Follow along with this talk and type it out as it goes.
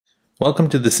Welcome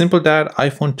to the Simple Dad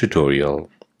iPhone tutorial.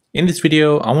 In this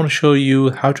video, I want to show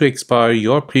you how to expire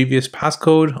your previous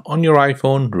passcode on your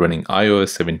iPhone running iOS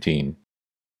 17.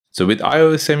 So with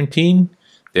iOS 17,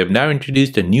 they have now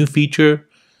introduced a new feature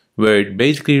where it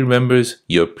basically remembers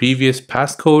your previous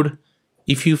passcode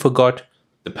if you forgot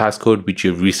the passcode which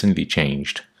you've recently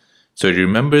changed. So it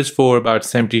remembers for about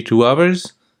 72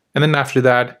 hours and then after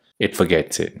that, it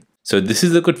forgets it. So this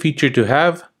is a good feature to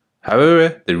have.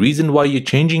 However, the reason why you're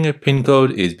changing a PIN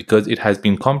code is because it has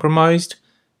been compromised.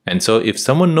 And so if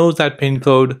someone knows that PIN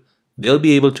code, they'll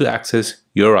be able to access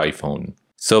your iPhone.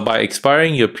 So by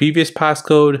expiring your previous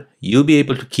passcode, you'll be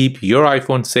able to keep your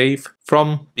iPhone safe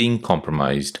from being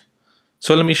compromised.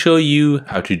 So let me show you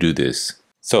how to do this.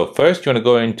 So first you want to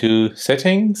go into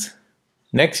settings.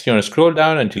 Next you want to scroll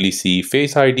down until you see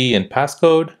Face ID and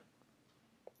passcode.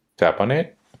 Tap on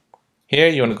it. Here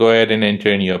you want to go ahead and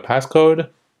enter in your passcode.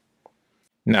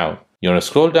 Now, you want to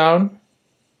scroll down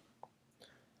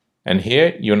and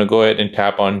here you want to go ahead and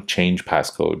tap on Change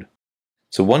Passcode.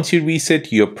 So once you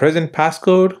reset your present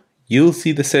passcode, you'll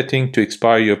see the setting to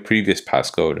expire your previous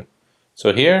passcode.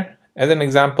 So here, as an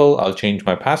example, I'll change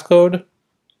my passcode.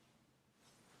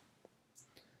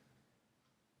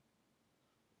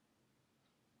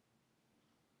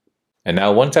 And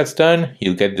now once that's done,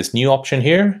 you'll get this new option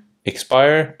here,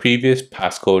 Expire Previous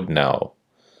Passcode Now.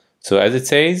 So as it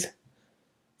says,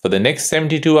 for the next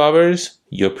 72 hours,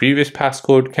 your previous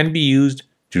passcode can be used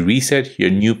to reset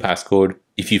your new passcode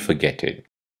if you forget it.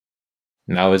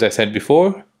 Now, as I said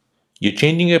before, you're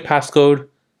changing your passcode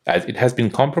as it has been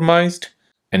compromised,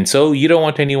 and so you don't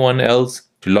want anyone else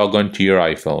to log on to your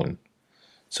iPhone.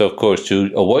 So of course, to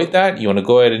avoid that, you want to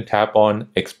go ahead and tap on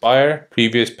Expire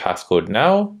Previous Passcode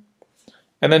Now,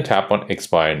 and then tap on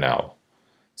Expire Now.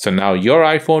 So now your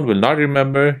iPhone will not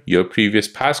remember your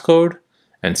previous passcode,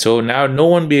 and so now no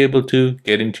one will be able to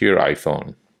get into your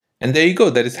iPhone. And there you go,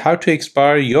 that is how to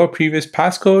expire your previous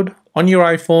passcode on your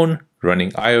iPhone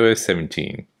running iOS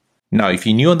 17. Now if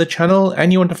you're new on the channel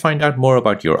and you want to find out more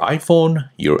about your iPhone,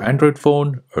 your Android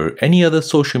phone, or any other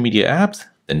social media apps,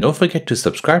 then don't forget to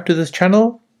subscribe to this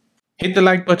channel. Hit the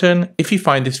like button if you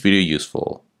find this video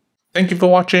useful. Thank you for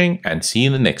watching and see you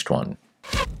in the next one.